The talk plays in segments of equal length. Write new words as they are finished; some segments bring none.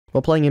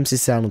While playing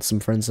MCC Island with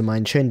some friends of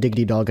mine, Chin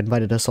Diggity Dog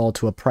invited us all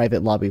to a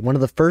private lobby, one of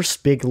the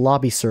first big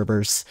lobby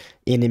servers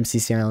in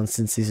MCC Island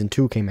since Season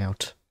 2 came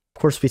out.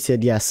 Of course we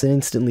said yes and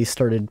instantly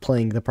started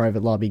playing the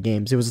private lobby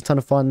games. It was a ton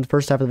of fun. The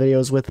first half of the video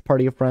is with a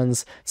party of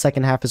friends,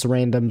 second half is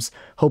randoms.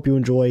 Hope you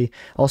enjoy.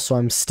 Also,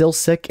 I'm still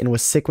sick and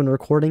was sick when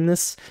recording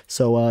this,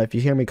 so if you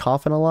hear me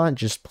coughing a lot,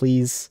 just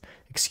please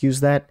excuse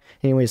that.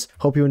 Anyways,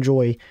 hope you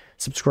enjoy.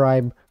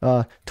 Subscribe,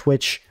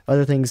 Twitch,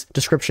 other things,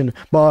 description.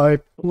 Bye.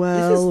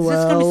 Well, this is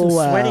gonna be some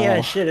sweaty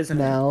ass shit, isn't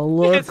it? Now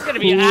look, it's gonna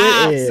be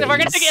ass. We're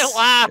gonna get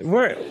laughed.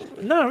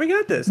 No, we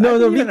got this.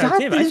 No, we got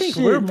this. I think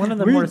shit. we're one of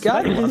the more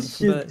sweaty ones,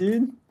 shit,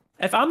 dude.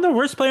 If I'm the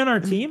worst player on our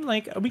team,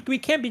 like we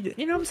can't be.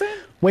 You know what I'm saying?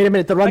 Wait a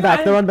minute. The run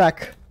back. The run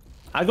back.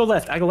 I go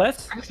left. I go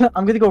left.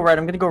 I'm gonna go right.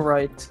 I'm gonna go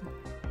right.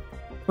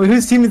 Wait,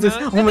 whose team is this?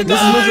 Oh my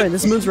God.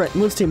 This moves right.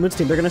 Moves team.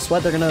 They're gonna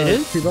sweat. They're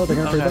gonna pre-bow. They're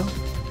gonna pre-bow.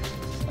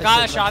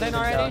 Got a shot in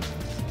already.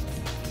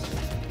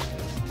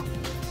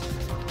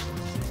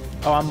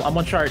 Oh, I'm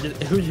one shot.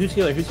 Who's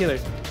healer? Who's healer?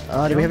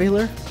 Do we have a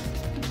healer?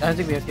 I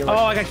think we have healer.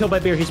 Oh, I got killed by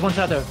beer. He's one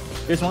shot though.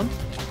 There's one.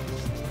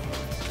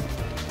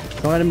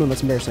 Go ahead and move.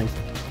 That's embarrassing.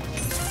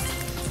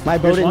 My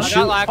bow didn't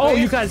shoot. Oh,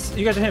 you guys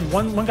are him.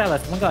 One guy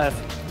left. One guy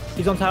left.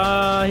 He's on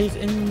top. He's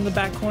in the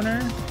back corner.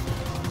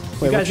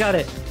 Wait, you guys got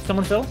it.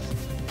 Someone still?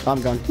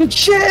 I'm gone. Good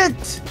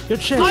shit! Good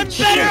shit. I'm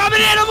better. I'm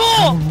an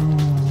animal.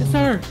 Yes,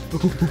 sir.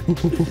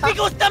 Me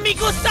gusta. Me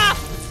gusta.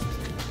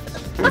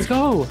 Let's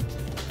go.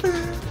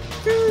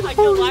 I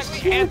killed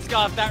Lackley and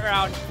Scuff that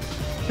round.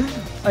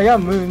 I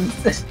got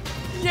moons.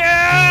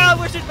 Yeah,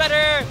 we're just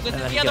better. This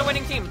is the other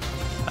winning team.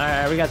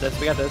 Alright, we got this.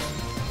 We got this.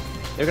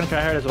 They're gonna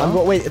try hard as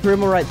well. Wait, 3 of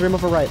them are right. 3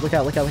 of them are right. Look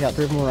out. 3 of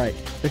them are right.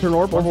 They turn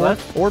orb.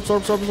 Left. Orbs.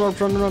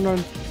 Run.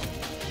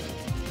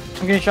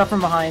 I'm getting shot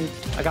from behind.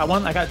 I got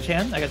one. I got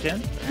Chan.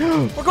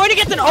 We're going to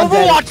get an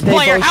Overwatch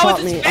player. How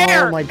is this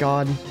fair? Oh my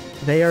God.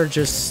 They are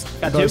just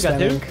got two.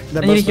 I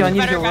need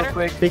to go real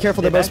quick. Be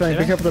careful, they're both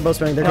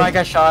spamming. No, I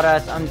got shot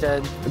at. I'm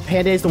dead.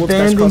 Panda is the world's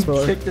best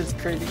crossbow. Kick this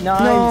crazy.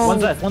 Nice. No.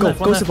 One's left.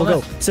 Go, Simple,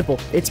 go. Simple.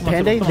 It's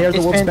Panda. They're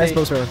the world's best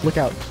bow thrower. Look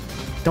out.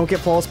 Don't get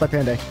flawless by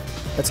Panda.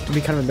 That's gonna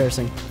be kind of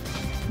embarrassing.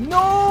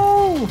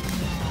 No!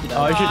 Oh,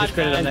 I should just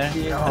credit him there.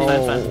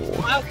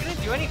 Oh. I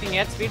couldn't do anything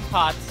yet. Speed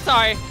pots.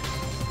 Sorry.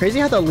 Crazy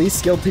how the least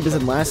skilled team is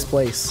in last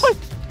place.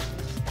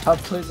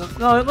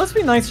 No, let's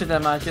be nice to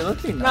them, actually.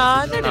 Let's be nice.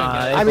 Nah, they're doing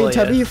good. I mean,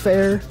 to be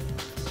fair,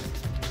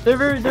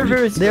 they're a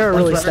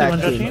really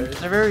stacked team.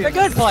 They're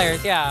good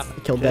players, yeah. I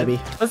killed Debbie.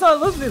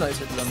 Let's be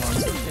nicer to them,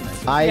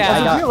 honestly. I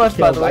got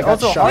killed. I got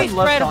shot.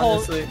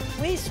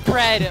 We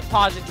spread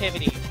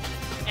positivity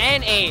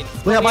and AIDS.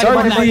 Look out,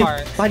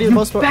 behind you, the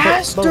most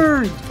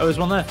bastard! Oh, there's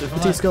one left.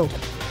 Matthias, go.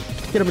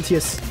 Get him,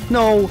 Matthias.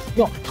 No.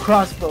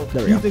 Crossbow.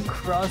 There we go. The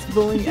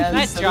crossbowing and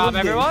nice job,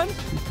 everyone.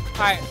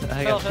 Alright,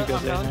 Phil,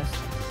 I'm done.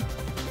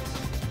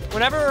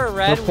 Whenever we're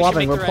red, we're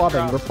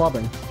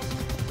plobbing.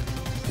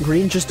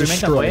 Green just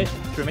destroyed.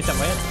 Should we make them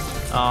wait?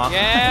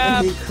 Yeah.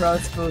 I hate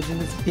crossbows in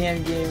this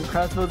damn game.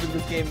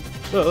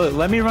 Look,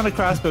 let me run a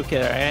crossbow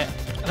kit, alright?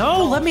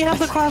 No, let me have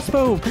the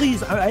crossbow,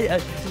 please.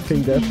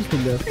 Ping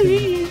death.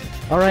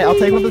 Alright, I'll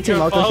take one of the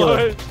team. I'll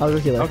go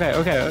healer.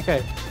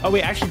 Okay. Oh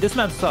wait, actually, this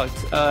map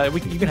sucks.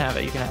 You can have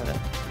it.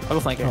 I'll go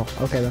flank it. Oh,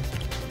 okay then.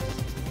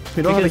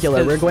 We don't have a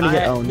healer. We're going to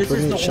get owned. This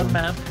is the one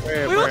map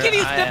we will give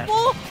you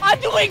simple. I'm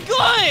doing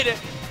good.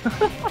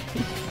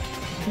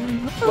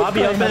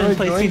 Lobby up and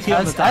play CT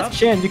on the top. Ask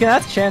Chan. You can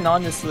ask Chan,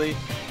 honestly.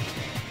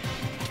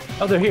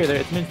 Oh, they're here.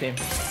 It's Moon's team.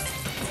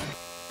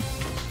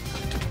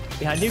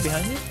 Behind you.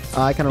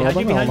 I can roll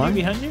them.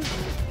 Behind you.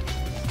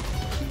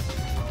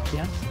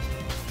 Yeah.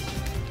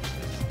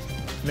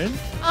 Moon?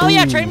 Oh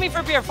yeah, trade me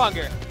for Beer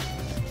Funger.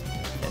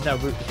 No,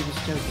 he was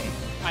joking.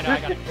 I know, I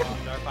got it.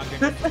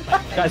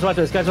 Guys, watch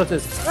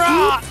this.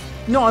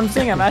 No, I'm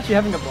saying I'm actually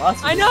having a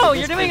blast. I know,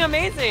 you're doing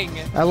amazing.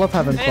 I love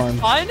having fun.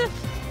 It's fun?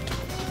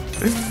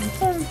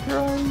 I'm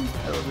crying.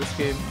 I love this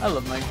game. I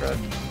love Minecraft.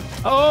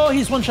 Oh,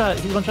 he's one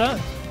shot. You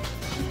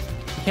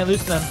can't lose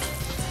to them.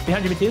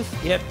 Behind you, Matthias.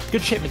 Yep.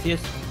 Good shit, Matthias.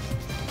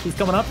 He's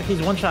coming up.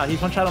 He's one shot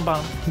on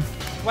bomb.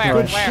 Where?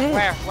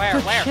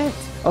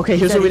 Okay,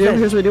 here's what we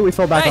do. We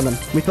fill back on them.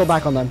 We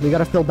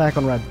gotta fill back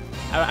on red.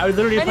 I would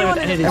literally play with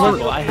any of these people.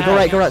 Go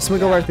right. Someone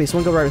go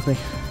right with me.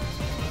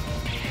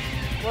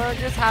 We're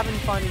just having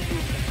fun.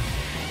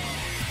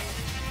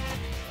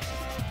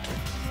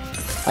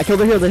 I killed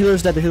the healer. The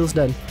healer's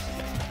dead.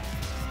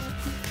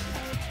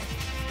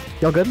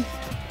 Y'all good?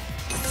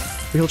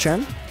 We heal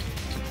Chan?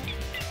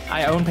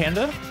 I own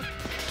Panda.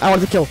 I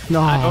wanted to kill.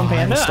 No. I own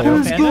Panda.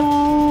 Let's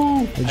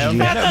go.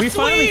 We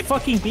finally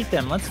fucking beat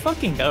them. Let's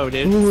fucking go,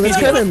 dude. Ooh, that's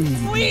kind of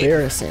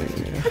embarrassing.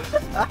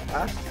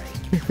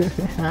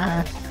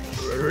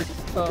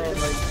 Oh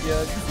my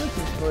god, this is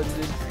fun,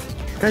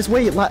 dude. Guys,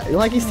 wait.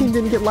 Lucky's team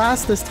didn't get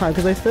last this time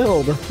because I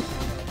failed.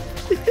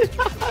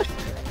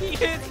 He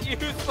is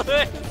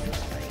useless.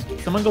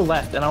 Someone go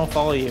left, and I'll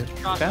follow you.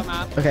 Okay.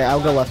 Okay, I'll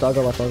go left.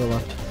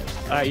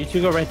 Alright, you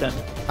two go right then.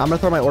 I'm gonna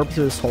throw my orb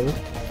through this hole.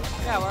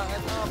 Yeah,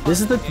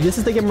 this is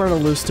the game we're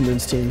gonna lose to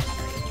Moon's team.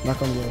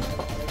 Knock on wood.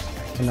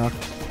 Knock.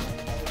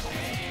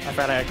 I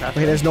forgot I got crossbow.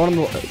 Okay, there's no one on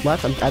the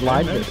left. I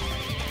lied.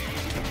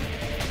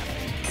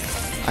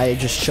 I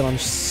just chill on.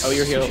 Oh,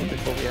 you're healed.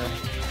 Yeah.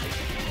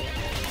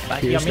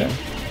 Baki on me.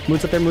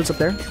 Moon's up there. Moon's up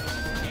there.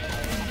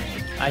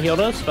 I healed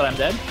us, but I'm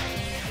dead.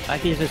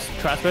 Baki's just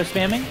crossbow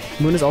spamming.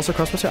 Moon is also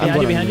crossbow.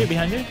 Behind you.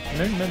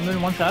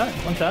 Moon, one shot.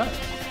 Moon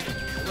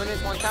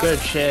is one shot. Good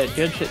shit.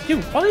 Dude,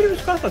 all they do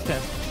is crossbow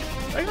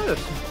spam. I know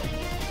this.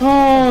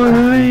 Oh,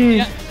 really?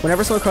 Yeah.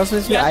 Whenever someone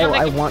crosses me,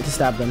 I want to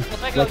stab them.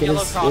 Like it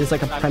is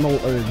like a primal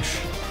urge.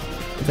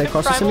 If they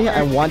cross me,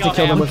 I want to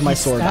kill them with my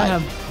sword.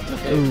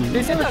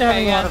 They seem like they're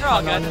having a lot of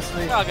fun,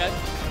 honestly. They're all good.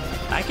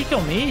 I could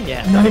kill me,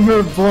 yeah.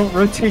 Nightmare blunt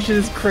rotation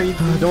is crazy.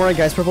 Don't worry,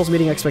 guys. Purple's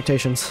meeting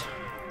expectations.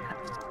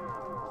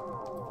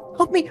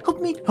 Help me! Help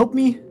me! Help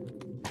me!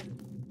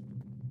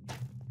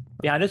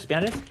 Behind us.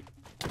 There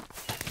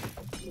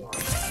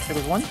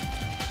was one.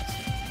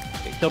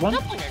 Killed one.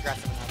 Not playing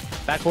aggressive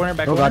enough. Back corner.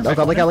 Oh god! Look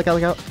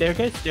out!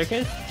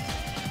 Staircase.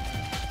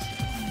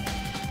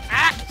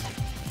 Ah!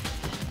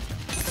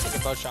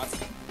 Taking both shots.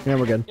 Yeah,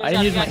 we're good. I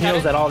didn't use my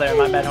heals at all there.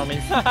 My bad,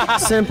 homies.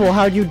 Simple.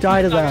 How'd you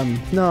die to them?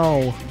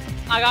 No.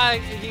 I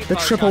got The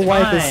triple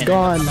wipe is Fine.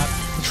 gone.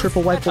 The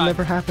triple wipe will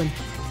never happen.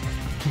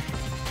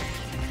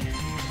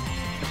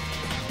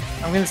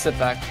 I'm gonna sit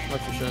back. Look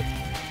for shit.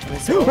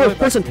 Oh,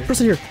 person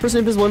here. Person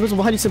invisible.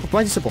 Behind you,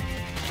 simple.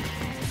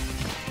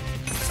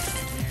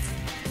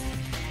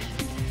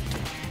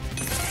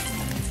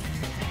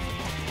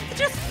 It's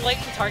just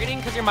blatant targeting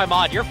because you're my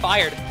mod. You're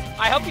fired.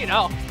 I hope you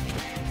know.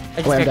 I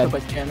just Wait, I'm got dead. killed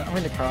by Jen. I'm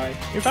gonna cry.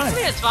 You're fine. I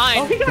mean, it's fine.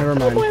 Oh, he got Never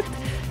mind. whipped.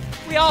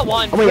 We all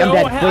won. Oh wait, I'm No,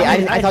 dead. how- Wait,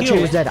 I I thought healed.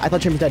 Chain was dead. I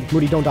thought Chain was dead.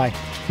 Moody, don't die.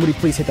 Moody,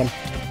 please hit them.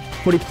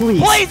 Moody,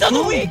 please. Plays of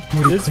the week!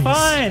 Moody, It's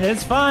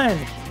please. fine.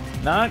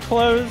 Not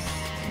close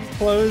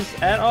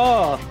at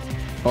all.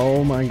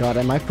 Oh my god,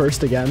 am I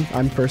first again?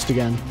 I'm first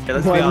again. Okay,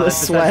 let's be When the honest,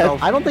 it's sweat.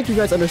 ourselves. I don't think you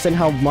guys understand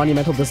how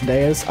monumental this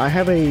day is. I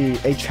have a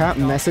chat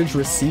message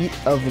receipt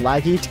of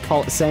Laggy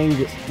saying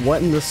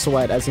what in the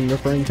sweat as in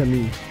referring to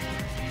me.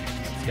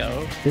 Let's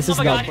go. This Oh is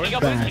my the god, you go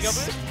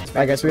boost, best.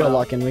 Alright guys, we gotta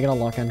lock in. We gotta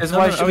lock in. That's No,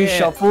 why no, should we okay.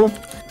 shuffle?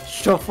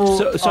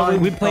 Shuffle. So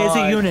we play as a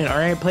God. unit,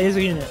 alright? Play as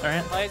a unit,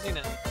 alright? Plays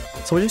unit.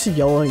 So we just see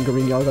yellow and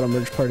green. Y'all got to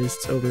merge parties.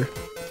 It's over.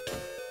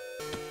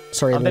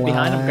 Sorry, I'm a bit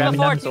behind, I'm Team grabbing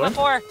of four, them team of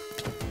sword.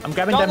 four. I'm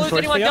grabbing Don't them lose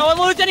swords for anyone, you. don't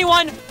lose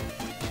anyone!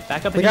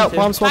 Back up Look and out, you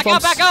bombs, Back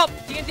out, bombs. back out!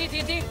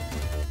 TNT.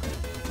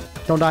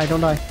 Don't die.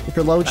 If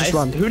you're low, just Nice.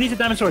 run. Who needs a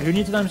diamond sword? I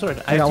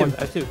I got have one. two. I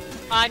have two.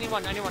 I need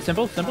one.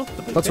 Simple.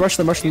 Let's rush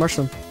them.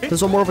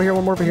 There's one more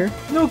over here.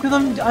 No,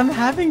 because I'm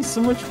having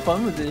so much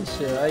fun with this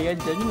shit. I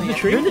genuinely. The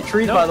tree? You're in the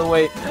trees, No. by the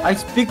way. I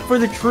speak for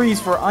the trees,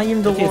 for I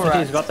am the Matthias,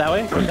 Lorax. go up that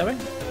way.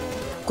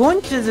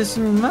 Concha this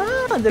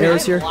madre.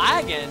 There's here.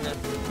 Lagging.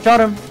 Shot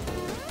him.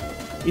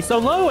 He's so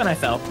low and I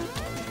fell.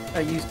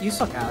 You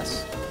suck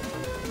ass.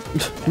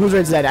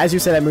 Moonraid's dead. As you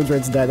said, that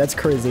Moonraid's dead. That's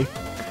crazy.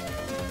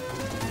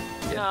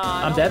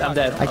 I'm dead.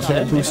 I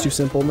can't boost you,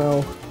 Simple.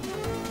 No.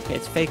 Okay,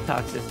 it's fake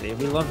toxicity.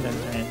 We love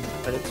Moonraid,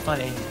 but it's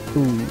funny.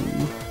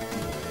 Ooh.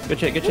 Good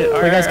shit.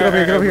 Hey guys, get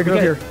over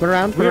here. Run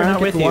around. We're not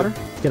Get with the you. water.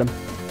 Get him.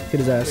 Get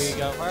his We ass.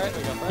 go for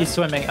it. He's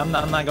swimming. I'm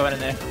not going in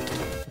there.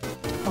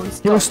 Oh, he's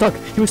He was stuck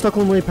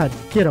on the lily pad.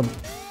 Get him.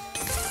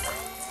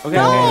 Okay,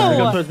 No! we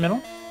go towards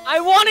middle. I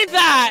wanted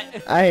that!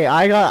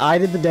 I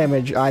did the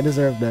damage. I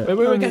deserved it.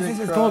 Wait, I'm guys,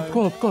 gonna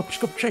go cry. up,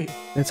 just go up straight.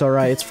 It's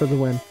alright. It's for the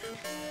win.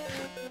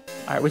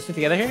 Alright, we're still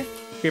together here.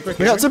 Creeper.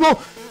 Look out, Simple!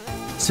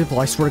 Simple,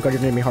 I swear to God, you're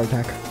gonna give me a heart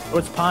attack. Oh,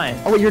 it's Pine.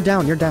 Oh wait, you're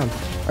down.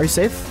 Are you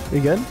safe? Are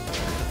you good?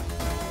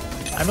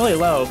 I'm really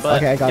low, but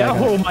Okay, I got it, I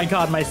got oh my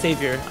god, my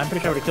savior. I'm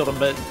pretty sure I would have killed him,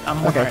 but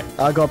I'm Okay.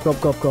 alright.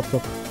 Go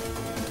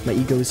up. My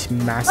ego is I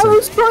massive.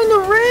 was trying to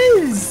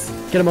raise.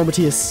 Get him,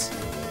 Matthias.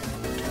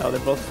 Oh, they're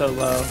both so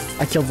low.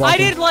 I killed I Vlad.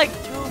 did like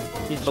 2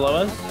 He's below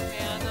us?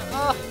 man.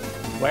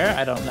 Where?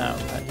 I don't know.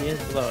 But he is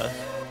below us.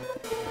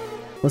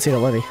 Let's see the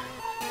levy. No,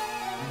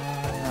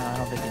 I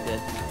don't think he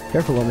did.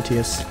 Careful,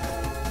 Matthias.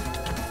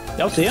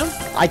 Y'all see him?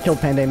 I killed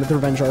Panday with the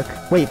revenge arc.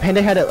 Wait,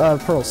 Panday had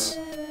pearls.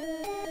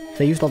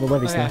 They used all the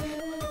levies Okay. now.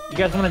 You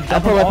guys want to I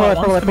jump him all at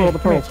once? Come here, the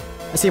come here. pearls.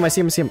 I see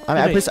him.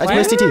 I Wait, placed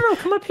wait. TT. No,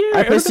 come up here.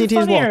 I It placed would've been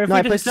TT as well. funnier if No, we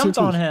I just placed jumped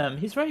TT. on him.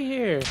 He's right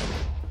here.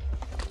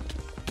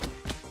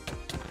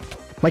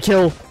 My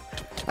kill.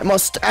 I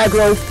must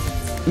aggro.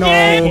 No.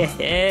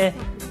 Yeah.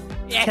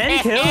 Yeah. 10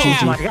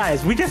 kills, my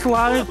guys. We just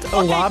logged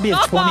a lobby of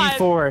God.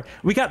 24.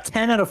 We got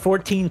 10 out of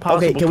 14 possible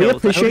Okay, can we kills. I hope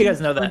appreciate- you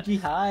guys know that.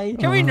 Hi.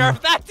 Can we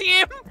nerf that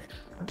team?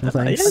 No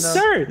thanks. Yes,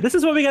 sir. This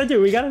is what we gotta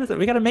do. We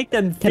gotta make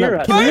them fear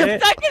us. can we-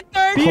 right? First, second,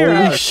 third. Fear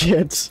Holy us.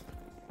 shit.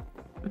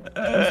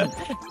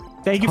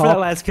 Thank you for that Top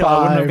last kill. I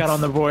wouldn't have 5. got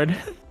on the board.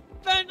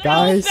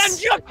 Guys. Send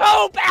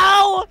Jacob,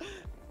 Al!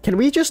 Can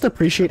we just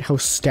appreciate how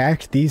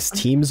stacked these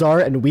teams are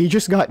and we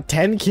just got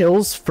 10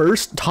 kills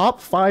first top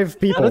 5 I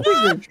people? don't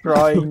think you're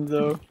trying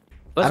though.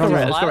 Let's don't go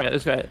right. know. Let's go right.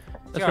 Let's go right.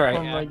 Let's go Sure. right.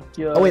 Oh my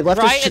god. Oh wait,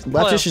 left Right is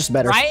blue. just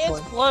better. Right is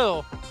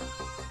blue.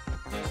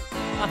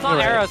 That's not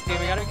Right. arrows, team.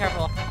 We gotta be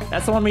careful.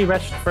 That's the one we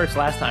rushed first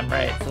last time,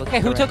 right? So let's Okay,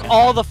 go who right took now.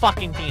 all the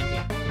fucking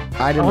TNT?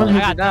 I I don't wanna know.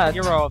 I do got that.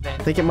 0 of I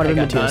it. think it might have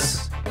I been got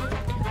Matthias.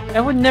 I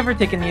would never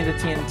take any of the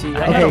TNT.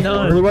 Okay,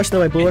 blue rush the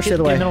way, blue rush the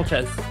other way. Middle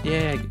chest.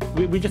 Yeah,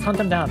 we just hunt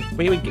them down.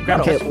 We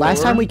grab Okay,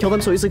 last time we killed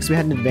them so easily because we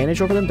had an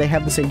advantage over them. They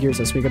have the same gears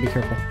as us, so we gotta be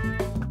careful.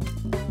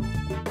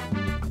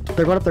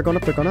 They're going up, they're going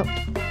up, they're going up.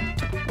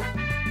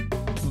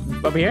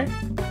 Over here?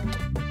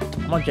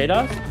 I'm on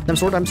J-Dog. I'm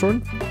sword, I'm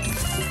sword.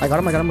 I got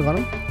him, I got him, I got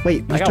him.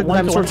 Wait, I you got took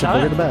one the sword, shot.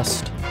 you're the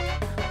best.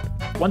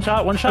 One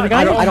shot.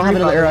 I don't have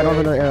another arrow, I don't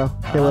have another arrow.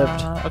 They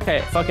lived. Okay,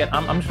 fuck it.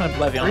 I'm just gonna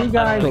levy on Three him.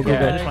 guys. Go, go, go.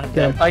 I just want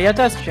Get him him. dead. You have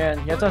to ask Jen.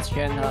 You have to ask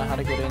Jen how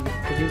to get in.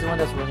 Because he's the one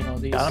that's running all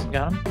these. Got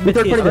him. We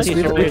third party this, we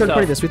Matisse, third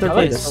party this, we third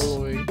party Nice. this.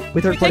 Totally.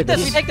 We third We party take this.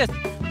 We this. take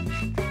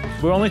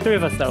this. We're only 3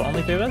 of us though.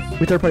 Only 3 of us?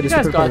 We third party You this,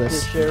 we guys third party got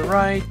this this. shit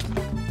right.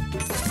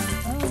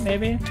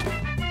 Maybe.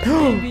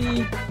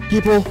 Maybe.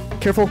 People,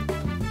 careful.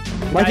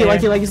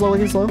 Likey's low,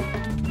 Likey's low.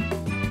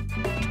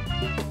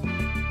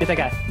 Get that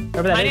guy.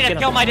 Over there. I need Get to him.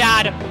 kill my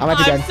dad. I might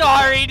be I'm dead.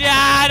 sorry,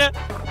 Dad.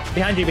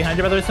 Behind you,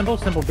 brother. Simple,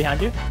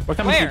 behind you. We're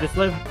coming to you. Where? Just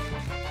live.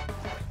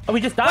 Oh, we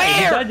just died.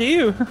 We Where? died to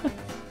you.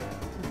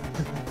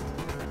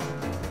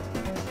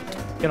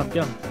 Get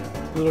him.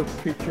 Little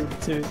creature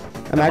too.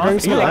 I'm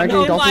aggroing some, I'm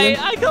aggroing dolphin.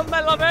 I killed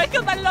my lover. I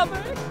killed my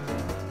lover.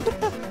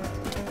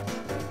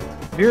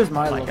 Here's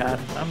my Oh my lover. god.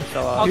 I'm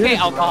so off. Okay,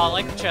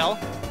 alcoholic, chill.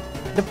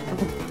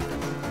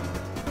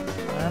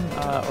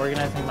 I'm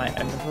organizing my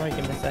inventory.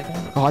 Give me a second.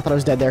 Oh, I thought I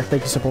was dead there.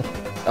 Thank you, Simple.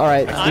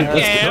 Alright,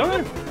 Okay.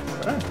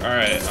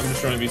 Alright, I'm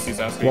just trying to be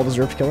Sasuke. well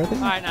deserved kill right there.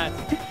 Alright, nice.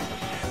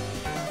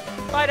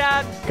 Bye,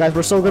 Dad. Guys,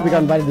 we're so good we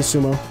got invited to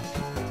sumo.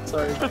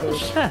 Sorry.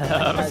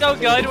 We're so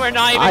good, we're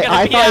not even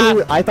gonna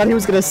be I thought he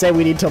was gonna say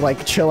we need to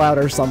like chill out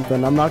or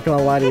something. I'm not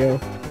gonna lie to you.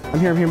 I'm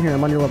here,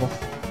 I'm on your level.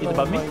 He's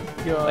above me.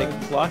 God.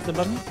 Like blocks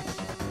above me.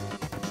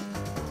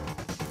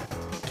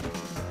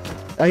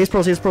 He's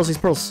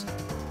pearls.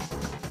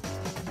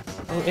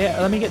 Oh, yeah,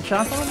 let me get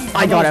shots on him.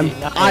 I got him.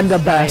 Nice. I'm the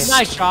best.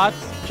 Nice shot.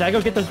 Should I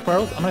go get those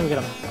pearls? I'm gonna go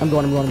get them. I'm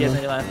going. Yeah,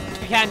 then you land.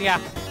 You can, yeah.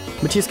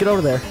 Matisse, get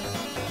over there.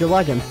 You're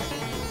lagging.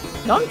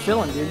 No, I'm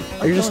chilling, dude.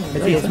 Are you just...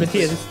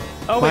 Matthias.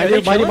 Oh, Behind wait,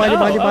 you, behind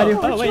you.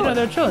 Oh, wait, no,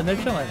 they're chilling. I'm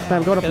going up, Okay,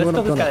 I'm going up.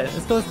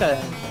 Let's kill this guy.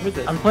 Who's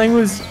it? I'm playing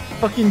with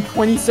fucking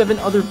 27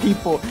 other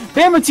people.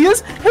 Hey,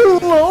 Matthias!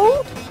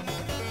 Hello?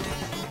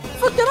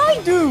 What did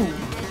I do?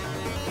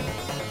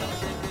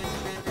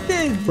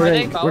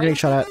 We're getting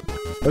shot at.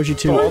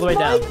 OG2. All the way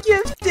down.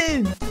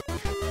 Gifted!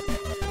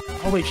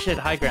 Oh, wait, shit.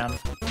 High ground.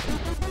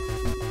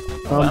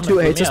 2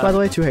 hates us, by the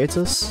way. 2 hates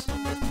us.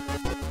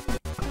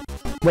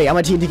 Wait, I'm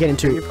a TNT cannon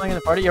 2. You're playing in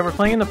the party? Yeah, we're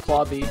playing in the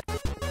lobby.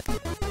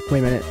 Wait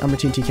a minute. I'm a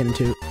TNT cannon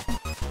 2.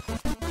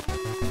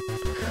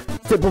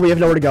 But we have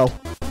nowhere to go.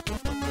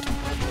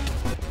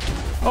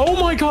 Oh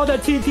my god, that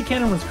TNT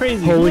cannon was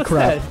crazy. Holy What's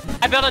crap. that?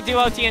 I built a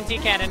duo TNT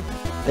cannon.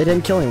 It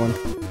didn't kill anyone.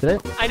 Did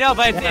it? I know,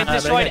 but it Yeah, but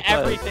destroyed it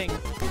got close. everything. Be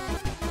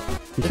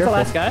Is the careful.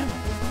 last guy?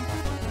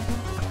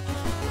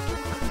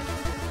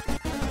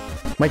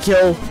 My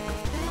kill.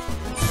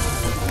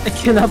 I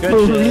cannot Good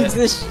believe shit.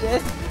 this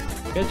shit.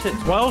 Good shit.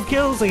 12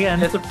 kills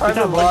again. It's a private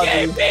Good job, lobby.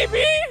 Hey,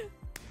 baby!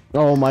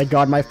 Oh my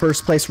god, my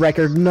first place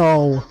record.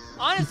 No.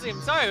 Honestly,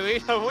 I'm sorry.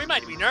 We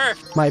might be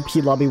nerfed. My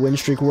P lobby win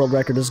streak world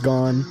record is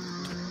gone.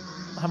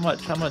 How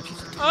much?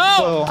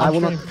 Oh! I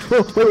will not.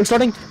 Oh, wait, we're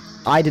starting?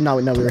 I did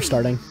not know we were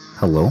starting.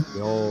 Hello?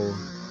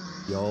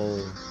 Yo.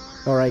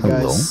 Alright,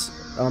 Hello? guys.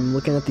 I'm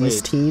looking at these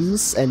Wait.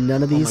 teams, and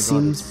none of these my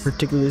God, seems it's-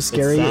 particularly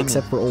scary salmon.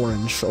 except for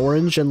orange.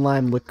 Orange and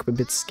lime look a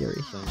bit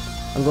scary.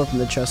 I'm going from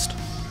the chest.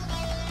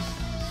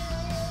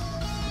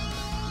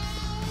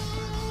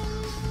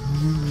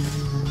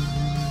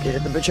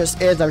 Hit the chest,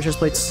 the chest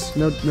plates.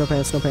 No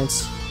pants, no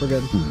pants. We're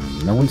good.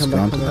 No one's Come back,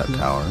 gone to come back, that come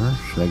tower.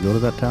 Should I go to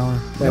that tower?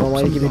 Wait, I'm Nope,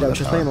 gonna give you someone's down going to chest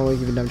that plate. I'm tower. gonna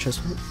give you down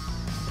chest plate.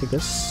 Take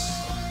this.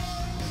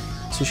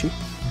 Sushi.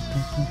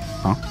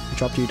 Huh? I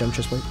dropped you down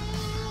chest plate.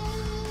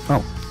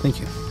 Oh, thank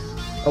you.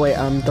 Oh wait,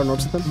 I'm throwing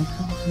ropes at them.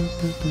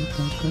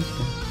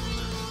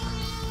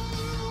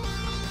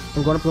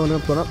 I'm going up, going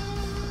up, going up.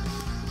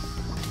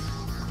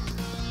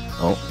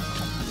 Oh,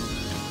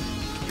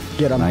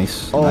 Get him.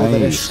 nice. Oh, nice. the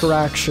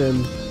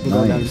distraction. We're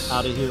going down. Nice.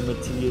 Out of here,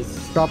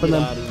 Matthias. Dropping Get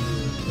them. outta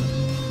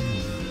here.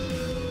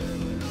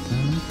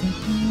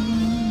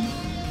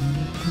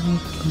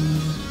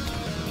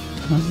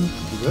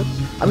 You good?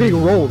 I'm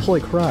getting rolled.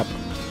 Holy crap.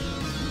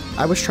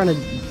 I was trying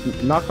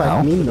to knock back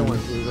Ow. Meme. Don't worry,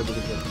 you're good,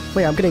 you're good.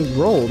 Wait, I'm getting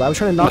rolled. I was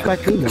trying to knock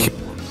back Meme.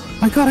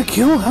 I got a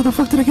kill? How the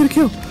fuck did I get a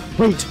kill?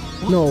 Wait,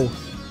 no.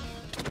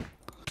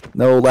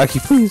 No, Lackey,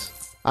 please.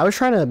 I was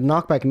trying to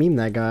knock back Meme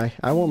that guy.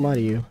 I won't lie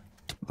to you.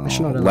 I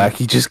should not have done that.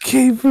 Lackey just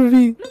came for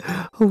me.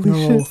 Holy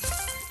No. shit.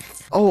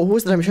 Oh, who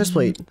was the diamond chest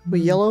plate?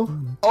 Wait, yellow?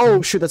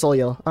 Oh, shoot, that's all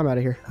yellow. I'm out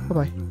of here.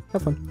 Bye-bye.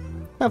 Have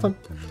fun. Have fun.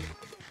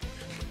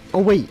 Oh,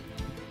 wait.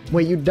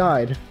 Wait, you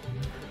died.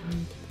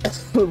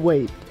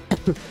 Wait.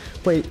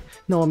 Wait.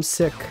 No, I'm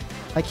sick.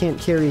 I can't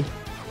carry.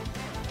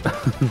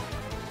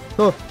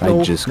 Oh, I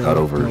no, just no, got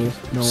over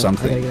no,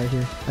 something. I gotta get out of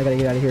here. I gotta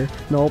get out of here.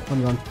 Nope,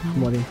 I'm gone.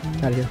 I'm leaving.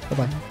 Out of here.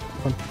 Bye-bye.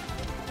 Have fun.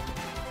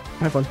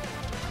 Have fun.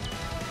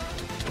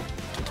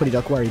 Putty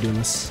Duck, why are you doing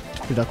this?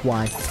 Putty Duck,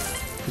 why?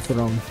 What's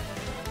wrong?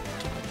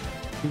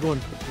 Keep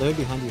going. Let me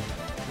behind you.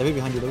 Levy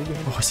behind you, Levy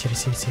behind you. Oh, I see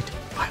it.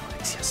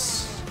 Violence,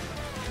 yes.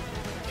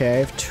 Okay, I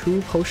have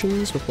 2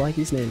 potions with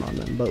Blacky's name on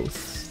them,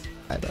 both.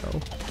 I know.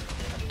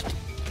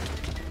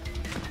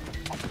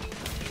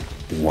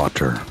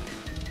 Water.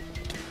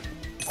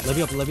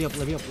 Levy up, Levy up,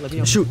 Levy up,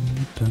 Levy up. Shoot!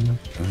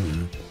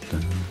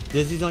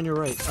 Dizzy's on your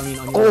right. I mean,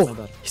 on your Oh! right,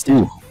 my bad. He's dead.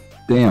 Ooh,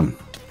 damn.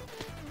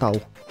 Oh,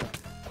 I'm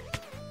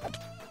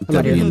Debbie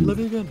outta here. and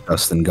Levy again.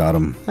 Dustin got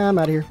him. I'm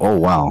out of here. Oh,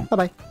 wow.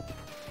 Bye-bye.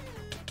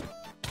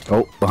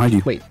 Oh, behind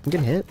you. Wait, I'm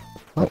getting hit?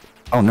 What?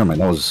 Oh, never mind.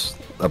 That was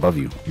above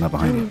you, not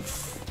behind you.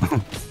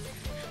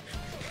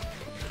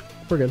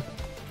 We're good.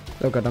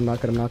 Oh god, I'm not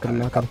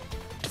good.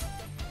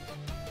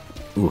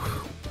 Oof.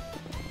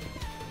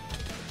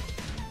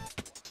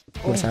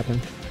 What's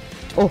happening?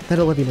 Oh, that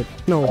eliminated.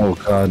 No. Oh,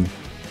 God.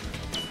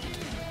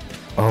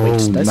 Oh,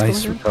 Wait, that's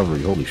nice going on?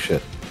 recovery. Holy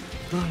shit.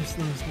 Nice.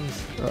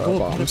 Oh,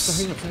 Go up, bombs.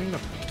 start hanging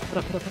up. Head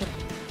up.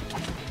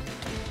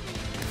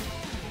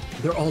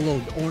 They're all low.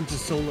 The orange is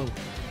so low.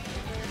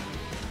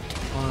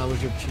 Oh, that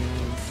was your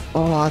chance.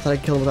 Oh, I thought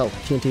I'd kill him without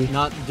TNT.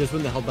 Not just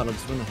win the hell battle.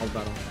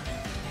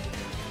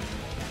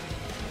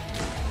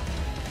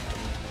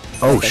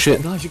 Oh,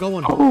 shit. Nice, you got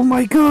one. Oh,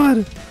 my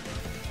God.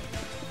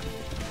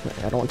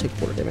 I don't want to take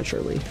 4 damage,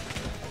 surely.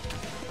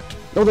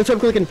 Oh, that's what I'm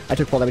clicking. I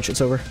took 4 damage.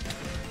 It's over.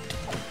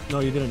 No,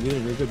 you didn't.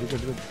 You're good.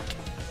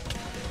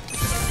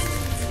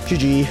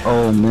 GG.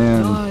 Oh,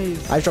 man.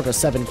 Nice. I dropped a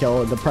 7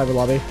 kill in the private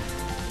lobby.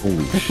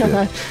 Holy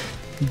shit.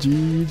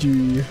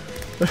 GG.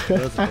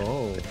 Let's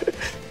go.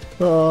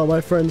 Oh,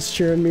 my friend's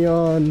cheering me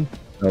on.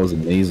 That was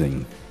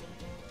amazing.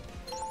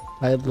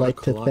 I'd like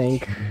to clutch.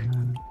 thank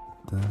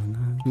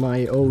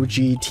my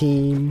OG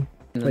team.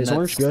 And Wait, is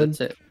orange good?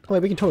 That's it. Oh,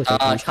 wait, we can totally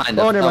take orange. Kind of.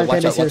 Oh, never mind. watch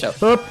out, Panda's watch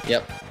here. out. Oop.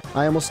 Yep.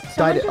 I almost Someone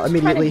died just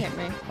immediately. tried to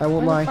hit me. I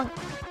won't Where lie. the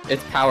fuck-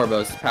 It's power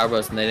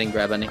bows, and they didn't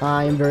grab any.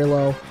 I am very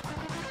low.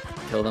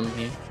 Kill them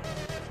here.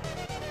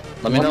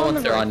 Let me One know on once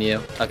the they're right. on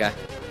you. Okay.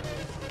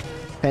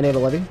 Panda to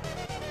Levy.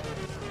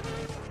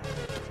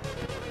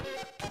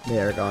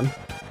 They're gone.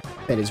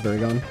 Panda's very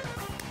gone.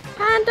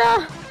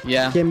 Panda!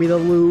 Yeah. Give me the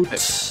loot.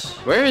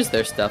 Where is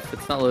their stuff?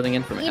 It's not loading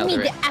in from Give me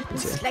other. the apple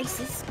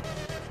slices.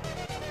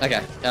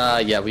 Okay.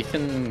 Yeah, we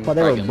can. Well,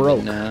 they were probably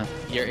broke. win,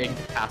 you're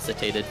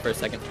incapacitated for a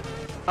second.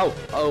 Oh,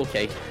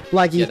 okay.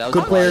 Lucky, Yeah, that was good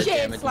a lot player. of Shit,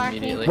 damage Slacky.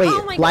 immediately. Wait,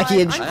 Oh my Lucky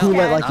God, and I'm I who don't, let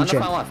scared. I Lucky don't know if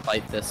I chin? want to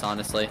fight this,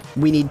 honestly.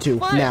 We need to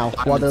What? now.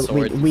 While Diamond they're, we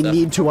swords and we stuff.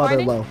 need to while they're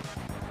Fighting? low.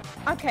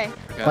 Okay.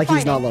 Okay. Like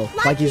he's not Fighting.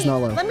 low. Like he's not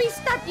low. Let me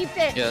stop you,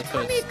 bitch. Yeah, that's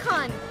Call what me a it's-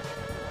 cunt.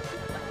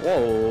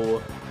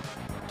 Whoa.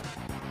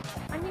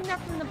 I mean that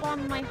from the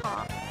bottom of my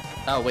heart.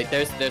 Oh wait,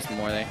 there's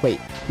more there. Wait,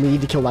 we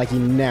need to kill Lucky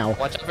now.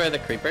 Watch out for the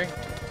creeper.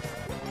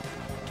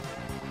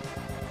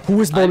 Who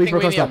is I blowing me think from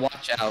we across need to that?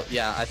 watch out.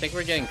 Yeah, I think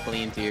we're getting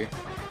cleaned here.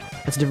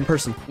 That's a different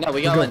person. No,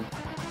 we We're got good. one.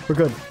 We're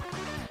good.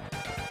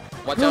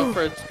 Watch out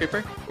for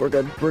creeper. We're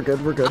good. We're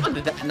good. We're good. How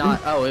did that not?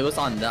 Oh, it was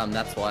on them.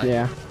 That's why.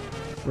 Yeah.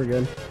 We're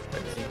good.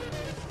 Crazy.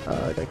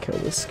 I gotta kill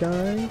this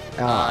guy.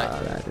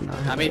 That did not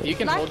happen. I mean, if you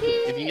can hold, Lucky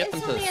if you can get them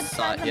is to only the a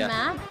side, the yeah.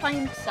 map by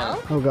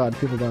himself. Oh god,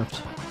 people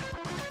left.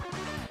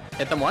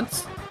 Hit them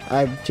once.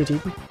 I TT.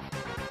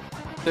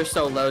 They're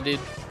so low, dude.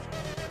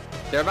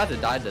 They're about to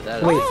die to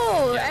that. Wait.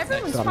 Oh, Yeah,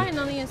 everyone's Got him. fine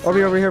on the inside. Over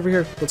here, over here, over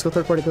here. Let's go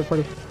third party, third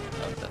party.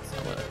 Oh, that's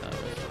not what I thought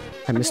it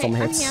was. I missed all my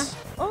I'm hits. here.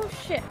 Oh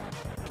shit.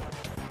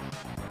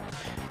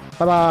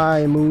 Bye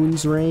bye,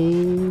 Moon's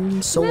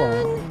reign. So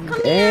Moon, long.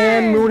 come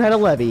And here. Moon had a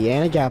levy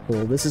and a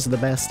gapple. This is the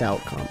best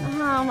outcome.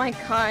 Oh my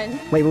god.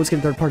 Wait, Moon's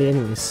getting third party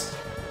anyways.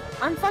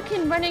 I'm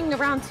fucking running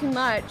around too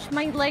much.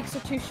 My legs are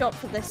too short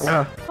for this.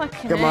 Ah,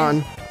 Fucking Come A.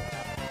 on.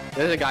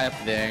 There's a guy up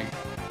there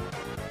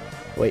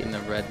Wait. in the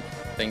red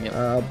thing.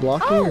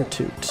 Blocking or Oh.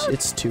 toot?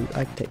 It's toot.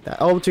 I can take that.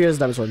 Oh, toot has a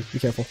diamond sword. Be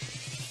careful.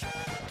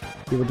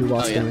 He will do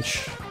lots of yeah.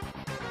 damage.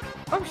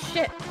 Oh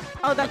shit.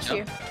 Oh, that's Watch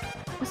you.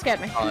 You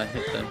scared me. Oh, I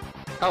hit them.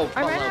 Oh,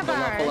 I ran below,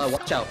 out of below.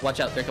 ours. Watch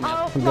out. They're coming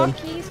up. Oh, I'm done.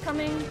 Rocky's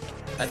coming.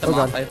 I hit them Oh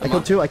god. off. I hit I them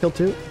killed off. two. I killed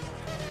two.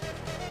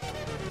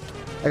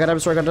 I got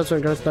diamond sword. I got diamond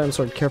sword. I got diamond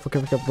sword. Careful,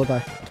 careful, careful. Bye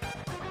bye.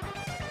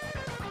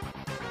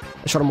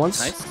 I shot him once.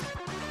 Nice.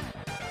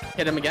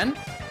 Hit him again.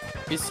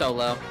 He's so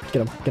low.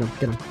 Get him. Get him.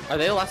 Get him. Are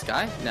they the last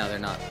guy? No, they're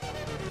not.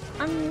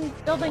 I'm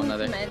building One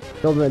other. mid.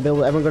 Build mid.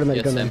 Build. Everyone go to mid.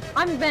 Yes, go to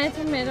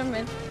same. mid. I'm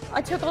mid.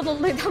 I took all the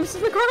loot that was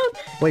on the ground.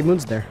 Wait,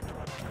 Moon's there.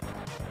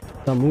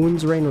 The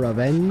Moon's Reign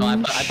Revenge. No, I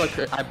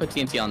put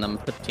TNT on them.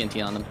 Put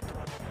TNT on them.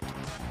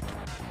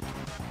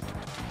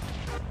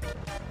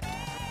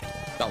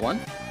 Got one.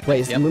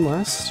 Wait, is Yep. the Moon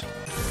last?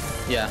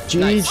 Yeah. GG.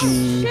 Nice.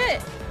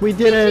 Shit. We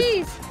did it!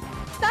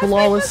 Jeez. That's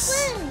Flawless.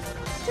 my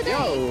first win today,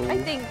 Yo.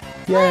 I think.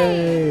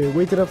 Yay!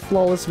 We did a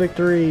flawless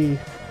victory.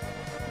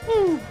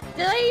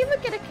 Did I even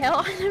get a kill?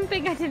 I don't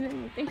think I did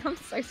anything. I'm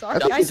so sorry. I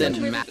did Doesn't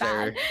really matter.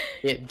 bad.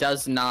 It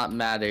does not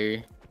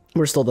matter.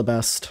 We're still the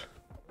best.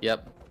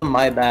 Yep.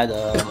 My bad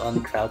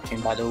on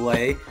crouching, by the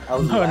way. I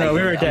was Oh no,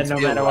 we lagging. were I'm dead no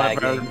still matter what,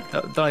 bro.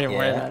 lagging. Don't even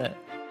worry Yeah. about it.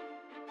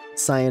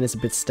 Cyan is a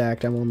bit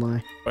stacked, I won't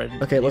lie. Wait,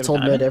 Okay, you let's have hold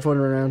diamond? mid. Everyone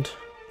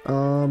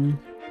around.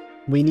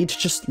 We need to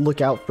just look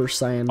out for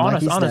Cyan.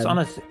 Honest, Lucky's dead.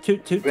 honest.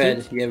 Toot.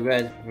 Red, yeah,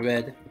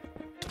 red.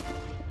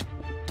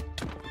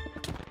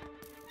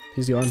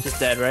 He's gone. Just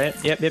dead, right?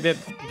 Yep.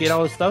 Get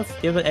all his stuff.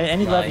 Give it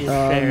any levy.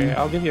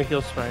 I'll give you a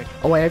heal spike.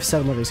 Oh wait, I have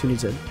 7 levies. Who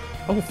needs it?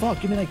 Oh fuck,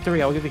 give me like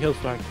 3. I'll give you a heal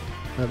spike.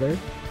 There.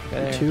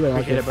 Okay, 2. And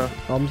appreciate it,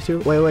 bro. Me too.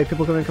 Wait.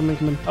 People come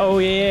in. Oh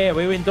yeah.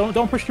 Wait.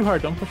 Don't push too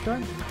hard.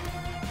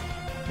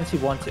 Unless you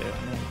want to. I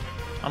mean,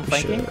 I'm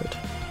flanking. Okay.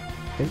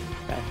 Okay.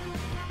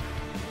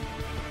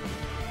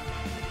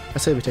 I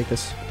say we take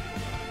this.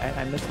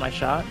 I missed my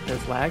shot.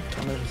 There's lag.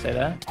 I'm gonna just say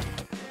that.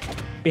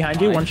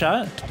 Behind you, 1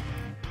 shot.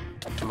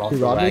 I'm You also robbed me,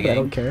 but I lagging.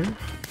 don't care.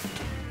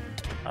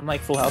 I'm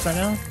like full health right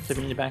now, so if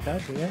you need to back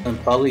up, you're good. I'm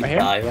probably Right here?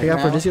 die right Look out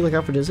for now. Dizzy. Look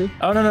out for Dizzy.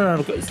 Oh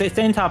no. Stay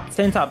in top.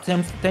 Stay in top. Stay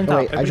in top. Oh,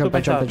 wait, I Everybody go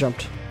back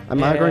jumped. top. I'm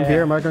Yeah, aggroing yeah, beer.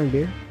 yeah. I'm aggroing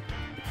beer.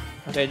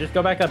 Okay, just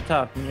go back up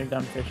top when you're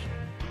done, fish.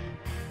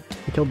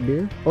 I killed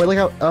beer. Oh wait, look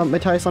out.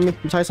 Matthias on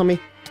me.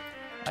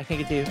 I can't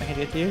get to you.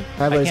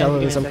 I have Lilies. I'm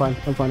Give me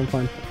a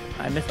fine.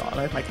 I missed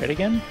my crit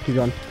again. Keep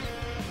going.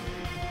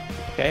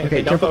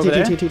 Okay, don't go careful. over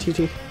there.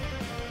 T.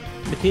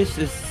 Matisse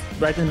is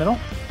right in the middle.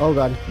 Oh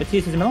god.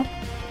 Matisse is in the middle.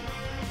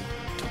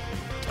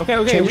 Okay,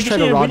 Shane we just just tried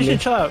to need rod to me.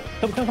 chill out.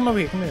 Come over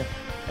here.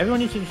 Everyone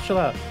needs to just chill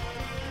out.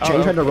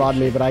 Shane tried to okay, rod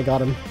me, but I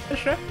got him. Yeah,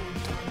 sure.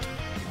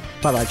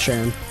 Bye,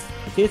 Sharon.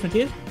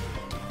 Matisse.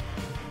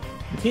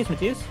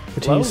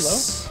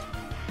 Low.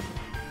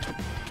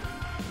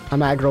 I'm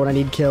aggro and I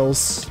need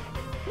kills.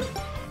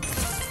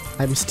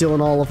 I'm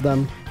stealing all of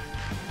them.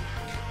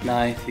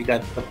 Nice, you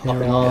got the popping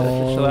They're off.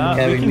 all- Chill out.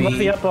 Carry We can me.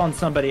 levy up on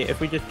somebody if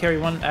we just carry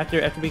one after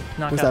we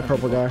knock Who's out that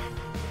purple people. guy?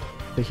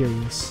 The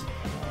hearings.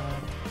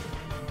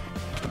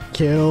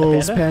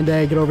 Kills,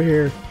 Panda, get over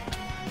here.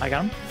 I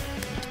got him.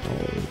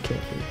 Okay.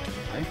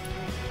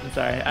 I'm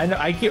sorry. I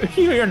know.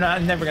 You're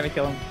not never gonna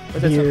kill him.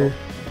 But that's Here.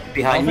 simple.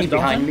 Behind me, Dolphin?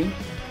 behind me.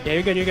 Yeah,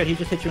 you're good. He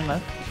just hit you in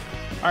left.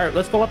 All right,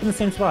 let's go up in the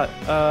same spot.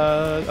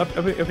 Up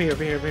over here.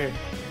 If you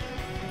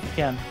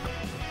can.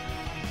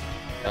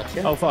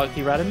 Gotcha. Oh fuck,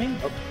 he routed me.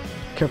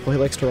 Careful, he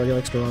likes to run.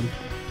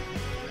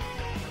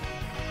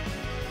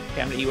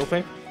 Okay, I'm gonna eat real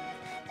quick.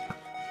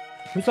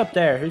 Who's up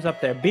there?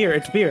 Beer.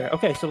 It's beer.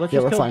 Okay, so let's Yeah,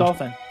 just we're kill fine.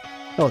 Dolphin.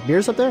 Oh, if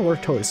beer's up there, we're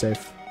totally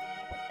safe.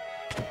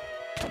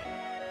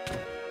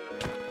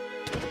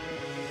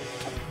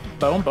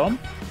 Boom.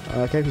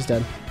 Okay, he's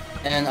dead.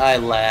 And I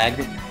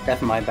lagged.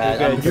 That's my bad.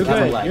 You're good, I'm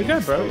you're good, lagging you're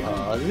good, bro. so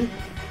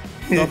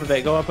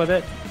hard. Go up a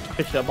bit.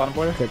 Pitch the bottom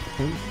border. Okay.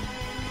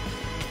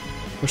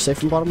 We're safe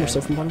from bottom.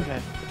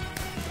 Okay.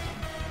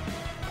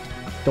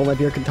 Don't let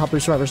beer top three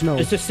survivors. No.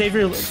 Just save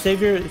your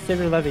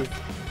levy.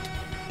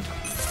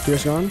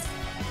 Beer's gone.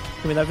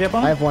 Can we levy up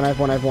on I him? have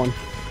one.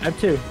 I have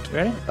 2. You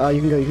ready?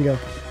 You can go.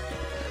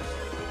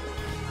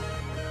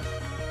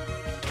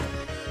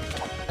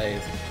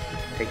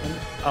 I've taken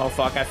Oh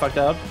fuck, I fucked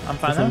up. I'm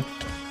fine You're now.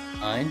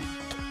 mine.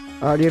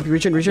 Do you have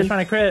reach in? Just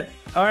trying to crit.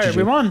 All right,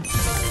 we won.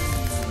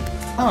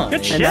 Oh,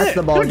 Good shit. that's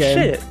the ball Good game.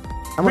 shit.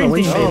 I'm gonna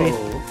win, Green team, baby.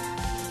 baby.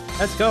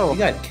 Let's go. You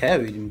got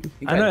carried.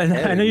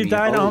 I know you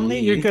died on me.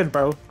 You're good,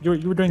 bro. You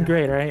were doing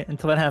great, right?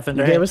 Until that happened,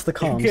 You right? gave us the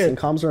comms, Good. and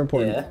comms are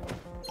important. Yeah.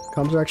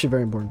 Comms are actually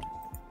very important.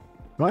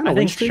 Am on a I win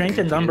think streak? strength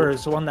and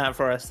numbers won that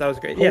for us. That was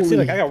great. Yeah, see,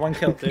 look, I got 1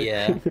 kill too.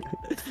 Yeah.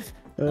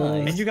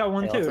 And you got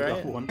 1 I too, also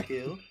right? got 1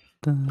 kill.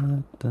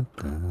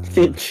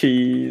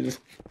 Cheese.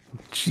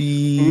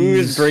 Jeez.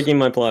 Who's breaking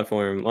my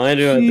platform? Why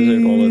do I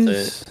deserve all of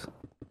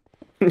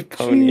it?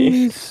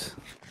 Pony.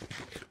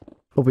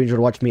 Hope you enjoyed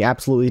watching me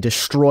absolutely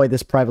destroy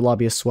this private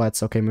lobby of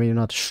sweats. Okay, maybe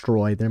not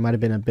destroy. There might have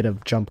been a bit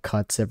of jump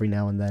cuts every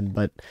now and then,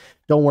 but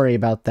don't worry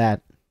about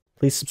that.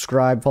 Please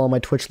subscribe, follow my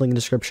Twitch link in the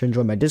description,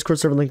 join my Discord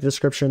server link in the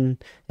description.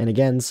 And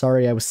again,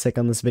 sorry I was sick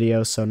on this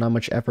video, so not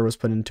much effort was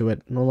put into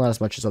it. Well, not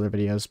as much as other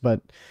videos, but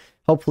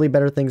hopefully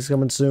better things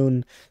coming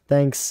soon.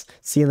 Thanks.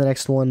 See you in the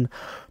next one.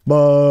 Bye.